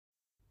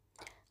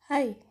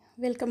Hi,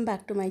 welcome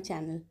back to my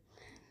channel.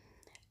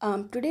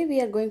 Today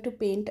we are going to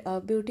paint a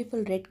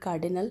beautiful red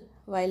cardinal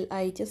while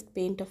I just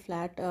paint a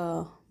flat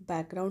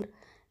background.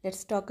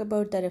 Let's talk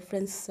about the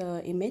reference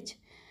image.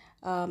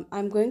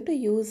 I'm going to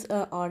use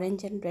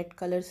orange and red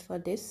colors for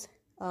this.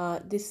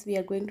 This we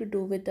are going to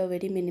do with a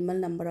very minimal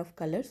number of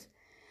colors.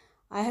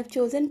 I have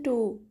chosen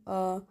to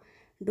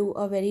do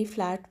a very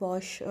flat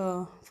wash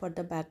for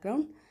the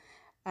background,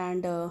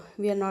 and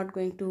we are not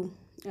going to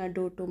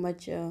do too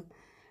much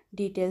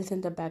details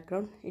in the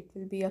background. It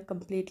will be a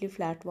completely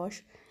flat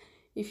wash.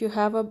 If you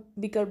have a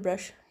bigger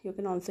brush, you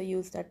can also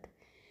use that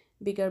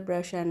bigger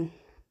brush and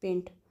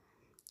paint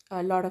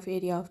a lot of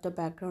area of the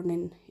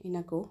background in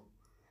a go.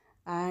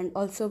 And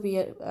also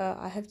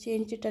I have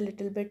changed it a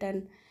little bit,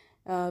 and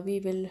we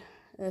will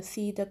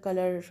see the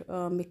color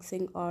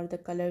mixing or the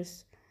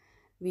colors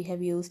we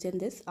have used in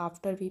this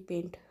after we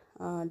paint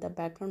the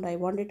background. I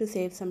wanted to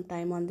save some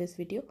time on this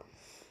video.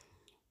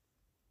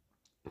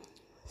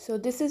 So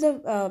this is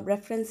a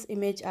reference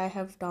image I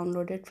have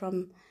downloaded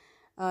from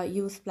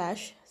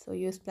Usplash. So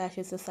Usplash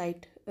is a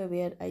site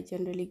where I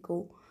generally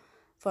go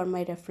for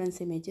my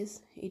reference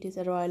images. It is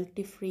a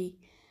royalty free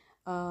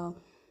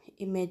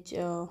image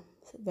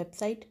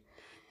website.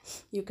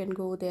 You can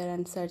go there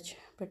and search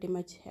pretty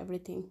much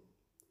everything.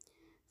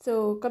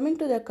 So coming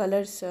to the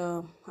colors,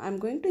 I'm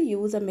going to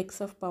use a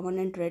mix of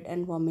permanent red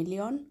and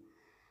vermilion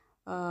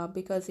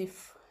because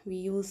if we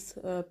use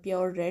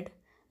pure red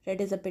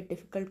is a bit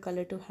difficult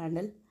color to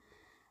handle.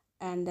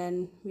 And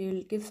then we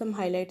will give some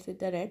highlights with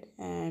the red,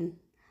 and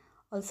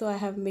also I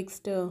have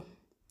mixed a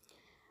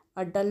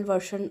dull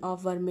version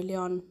of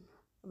vermilion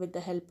with the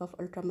help of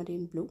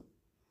ultramarine blue.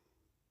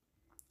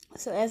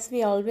 So as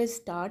we always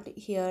start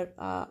here,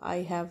 I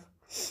have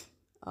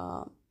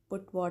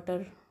put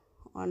water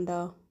on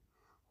the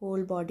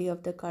whole body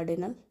of the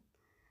cardinal,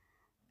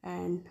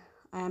 and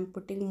I am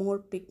putting more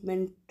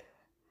pigment,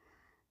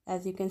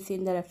 as you can see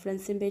in the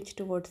reference image,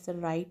 towards the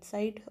right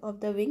side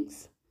of the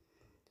wings,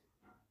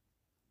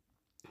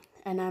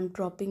 and I'm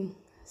dropping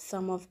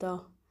some of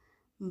the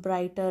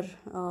brighter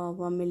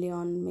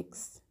vermilion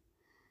mix,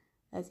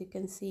 as you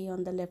can see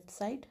on the left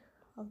side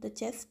of the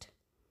chest.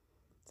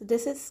 So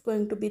this is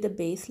going to be the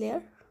base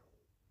layer,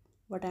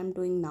 what I'm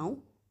doing now,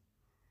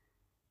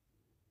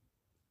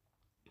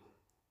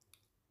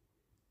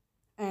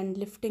 and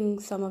lifting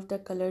some of the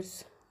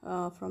colors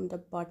from the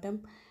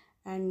bottom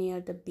and near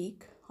the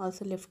beak,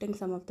 also lifting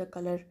some of the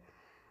color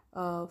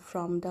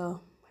from the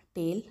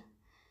tail.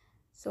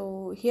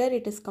 So here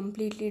it is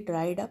completely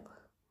dried up.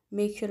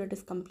 Make sure it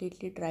is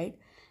completely dried,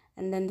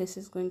 and then this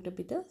is going to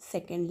be the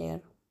second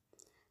layer.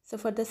 So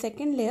for the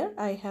second layer,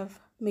 I have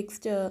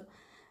mixed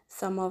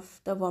some of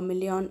the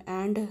vermilion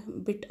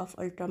and bit of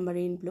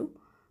ultramarine blue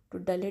to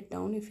dull it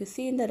down. If you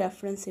see in the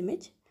reference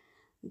image,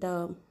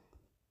 the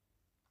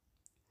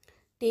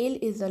tail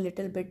is a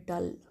little bit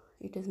dull.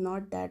 It is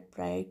not that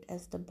bright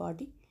as the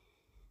body.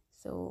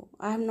 So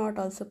I have not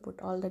also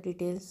put all the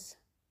details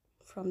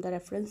from the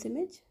reference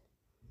image.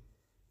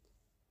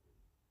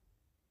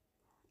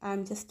 I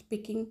am just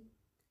picking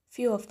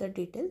few of the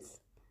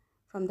details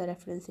from the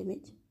reference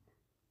image.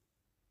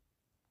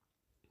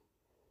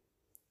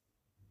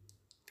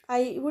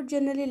 I would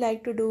generally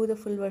like to do the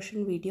full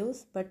version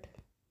videos, but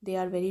they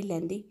are very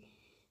lengthy.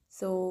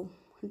 So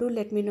do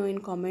let me know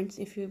in comments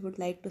if you would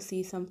like to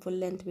see some full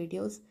length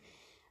videos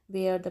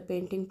where the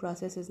painting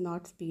process is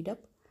not speed up.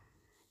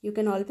 You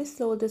can always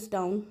slow this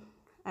down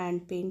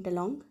and paint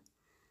along.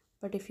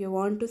 But if you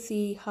want to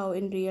see how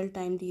in real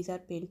time these are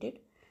painted,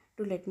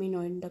 do let me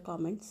know in the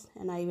comments,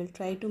 and I will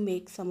try to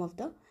make some of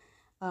the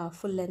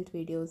full length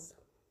videos.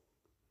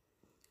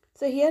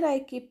 So here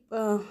I keep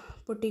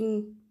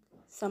putting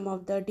some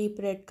of the deep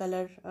red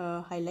color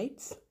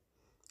highlights,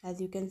 as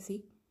you can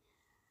see,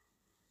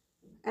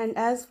 and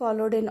as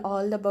followed in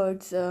all the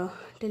birds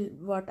till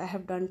what I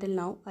have done till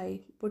now,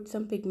 I put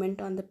some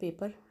pigment on the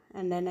paper,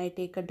 and then I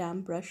take a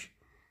damp brush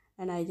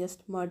and I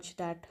just merge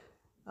that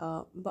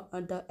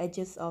the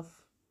edges of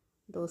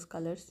those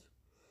colors.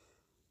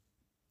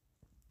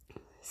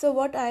 So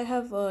what I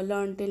have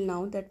learned till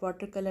now, that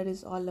watercolor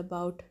is all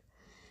about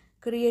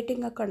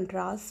creating a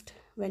contrast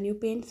when you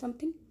paint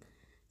something.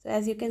 So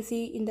as you can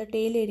see in the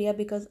tail area,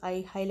 because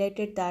I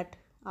highlighted that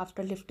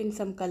after lifting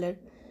some color,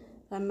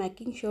 I'm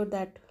making sure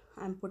that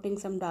I'm putting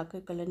some darker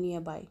color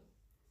nearby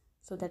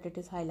so that it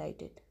is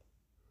highlighted.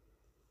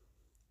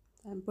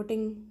 I'm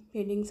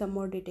painting some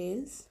more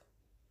details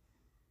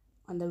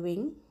on the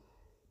wing.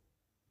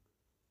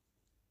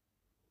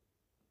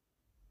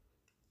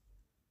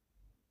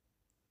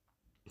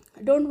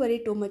 Don't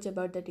worry too much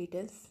about the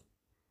details.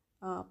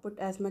 Put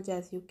as much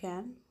as you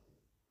can.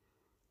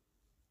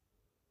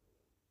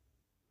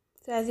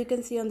 So as you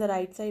can see on the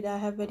right side, I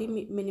have very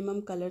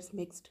minimum colors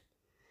mixed.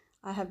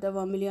 I have the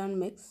vermilion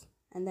mix,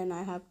 and then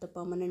I have the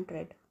permanent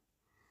red,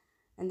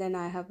 and then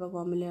I have a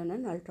vermilion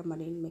and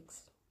ultramarine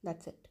mix.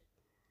 That's it.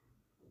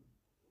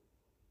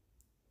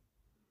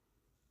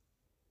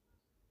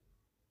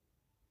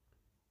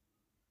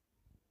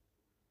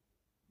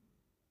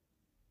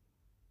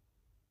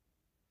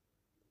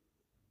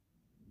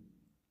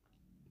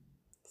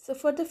 So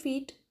for the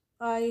feet,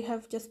 I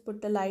have just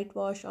put the light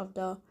wash of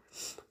the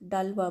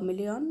dull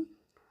vermilion,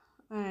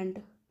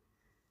 and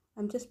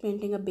I'm just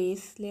painting a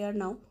base layer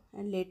now,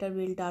 and later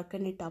we'll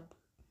darken it up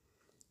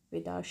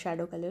with our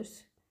shadow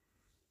colors.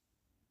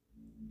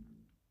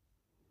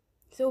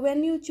 So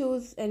when you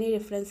choose any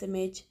reference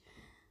image,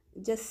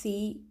 just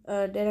see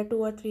there are 2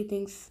 or 3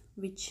 things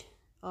which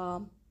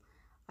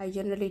I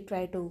generally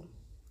try to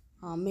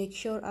make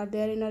sure are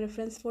there in a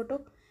reference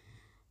photo.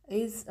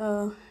 Is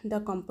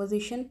the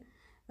composition.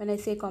 When I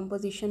say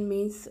composition,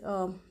 means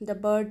the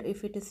bird,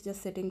 if it is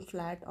just sitting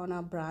flat on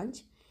a branch,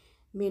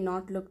 may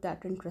not look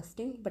that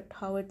interesting, but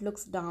how it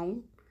looks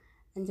down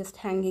and just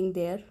hanging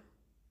there,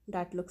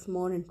 that looks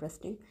more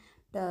interesting.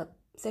 The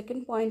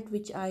second point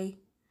which I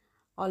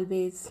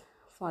always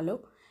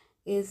follow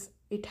is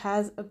it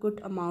has a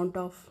good amount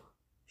of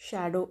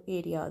shadow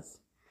areas,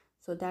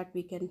 so that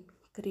we can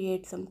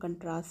create some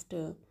contrast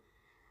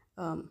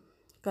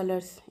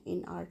colors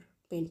in our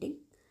painting.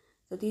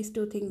 So these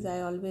 2 things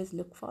I always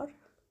look for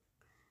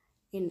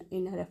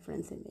in a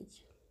reference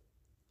image.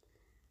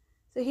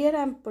 So here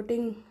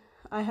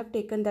I have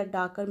taken that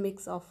darker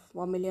mix of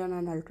vermilion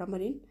and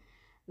ultramarine,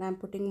 and I'm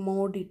putting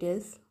more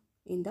details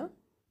in the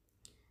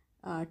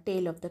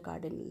tail of the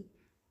cardinal.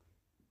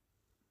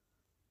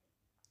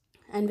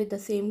 And with the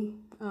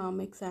same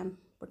mix, I'm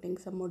putting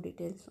some more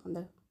details on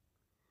the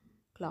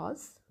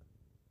claws.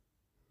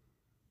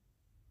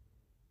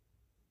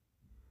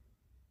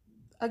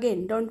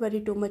 Again, don't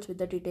worry too much with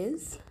the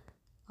details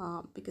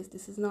because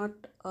this is not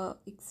a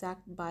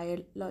exact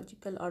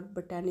biological or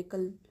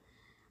botanical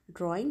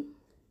drawing,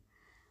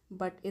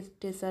 but it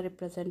is a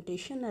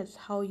representation as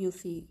how you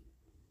see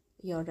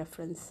your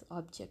reference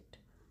object.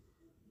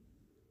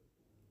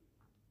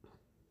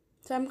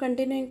 So I'm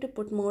continuing to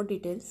put more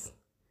details.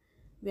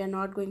 We are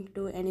not going to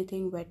do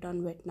anything wet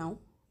on wet now.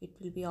 It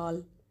will be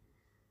all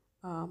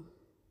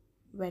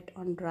wet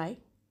on dry.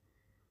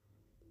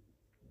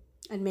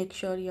 And make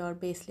sure your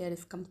base layer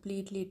is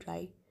completely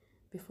dry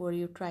before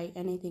you try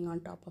anything on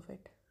top of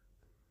it.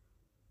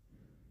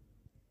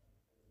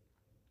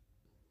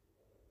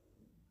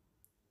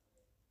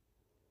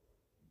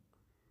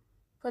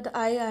 For the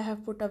eye, I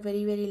have put a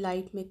very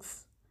light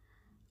mix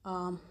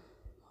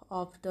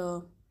of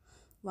the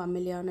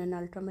vermilion and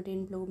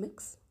ultramarine blue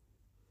mix.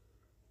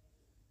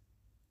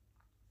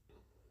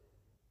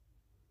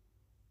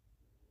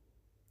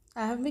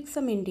 I have mixed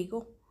some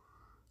indigo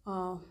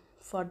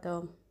for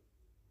the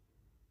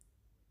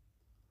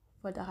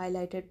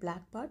highlighted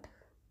black part.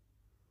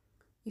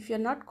 If you're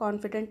not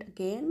confident,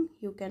 again,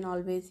 you can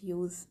always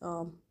use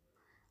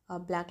a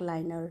black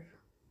liner,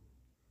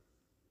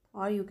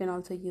 or you can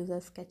also use a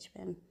sketch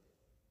pen.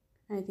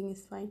 Anything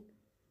is fine.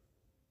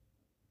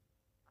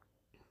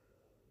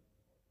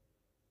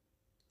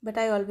 But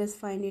I always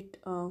find it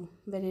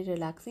very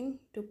relaxing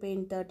to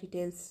paint the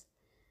details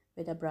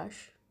with a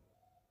brush.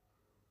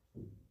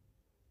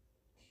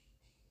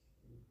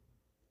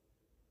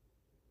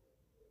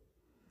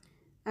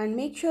 And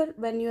make sure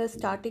when you are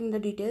starting the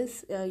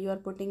details, you are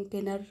putting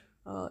thinner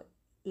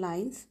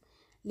lines.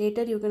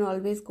 Later you can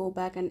always go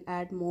back and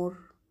add more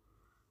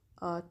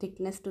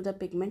thickness to the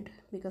pigment,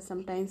 because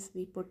sometimes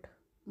we put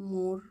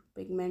more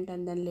pigment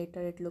and then later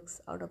it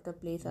looks out of the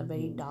place or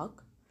very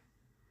dark.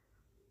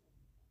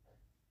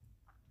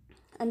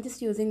 I'm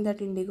just using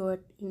that indigo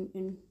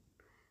in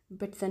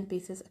bits and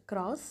pieces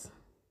across.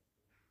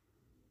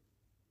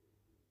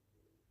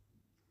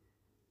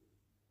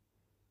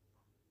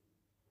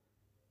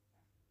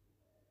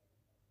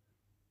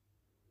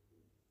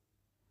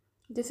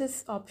 This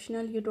is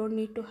optional, you don't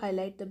need to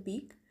highlight the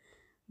beak,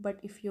 but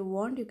if you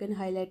want, you can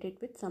highlight it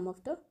with some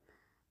of the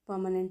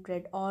permanent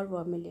red or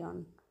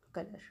vermilion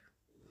color.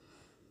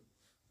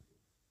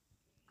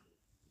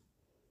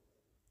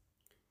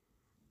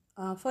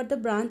 For the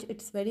branch,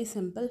 it's very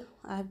simple.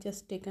 I have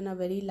just taken a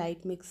very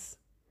light mix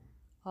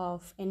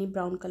of any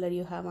brown color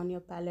you have on your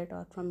palette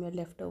or from your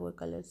leftover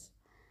colors.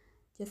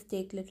 Just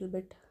take little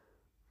bit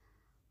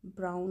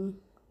brown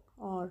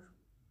or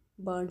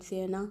burnt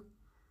sienna,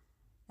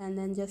 and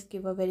then just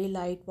give a very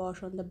light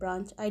wash on the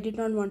branch. I did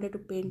not want to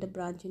paint the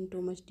branch in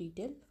too much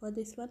detail for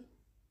this one.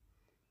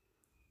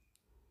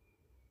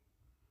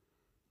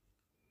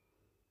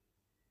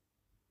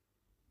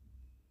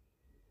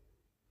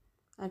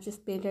 I've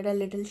just painted a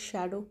little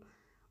shadow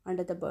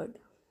under the bird.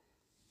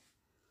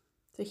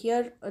 So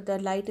here the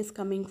light is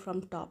coming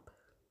from top.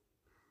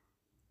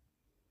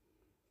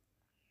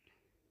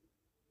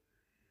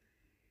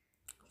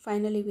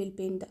 Finally, we'll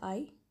paint the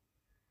eye.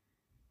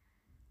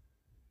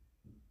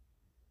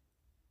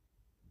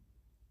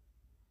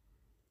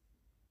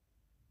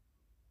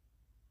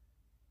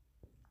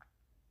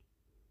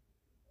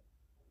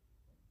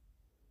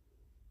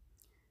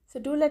 So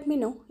do let me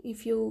know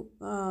if you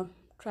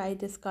try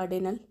this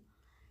cardinal.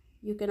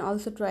 You can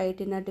also try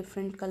it in a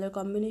different color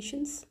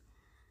combinations.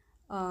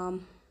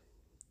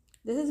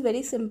 This is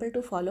very simple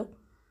to follow.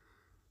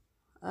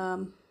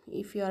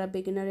 If you are a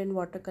beginner in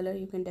watercolor,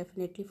 you can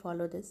definitely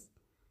follow this.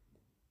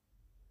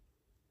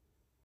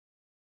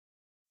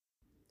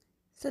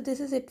 So this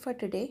is it for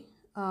today.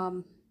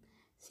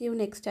 See you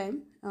next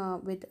time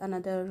with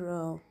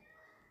another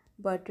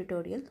bird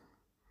tutorial.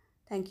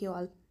 Thank you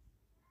all.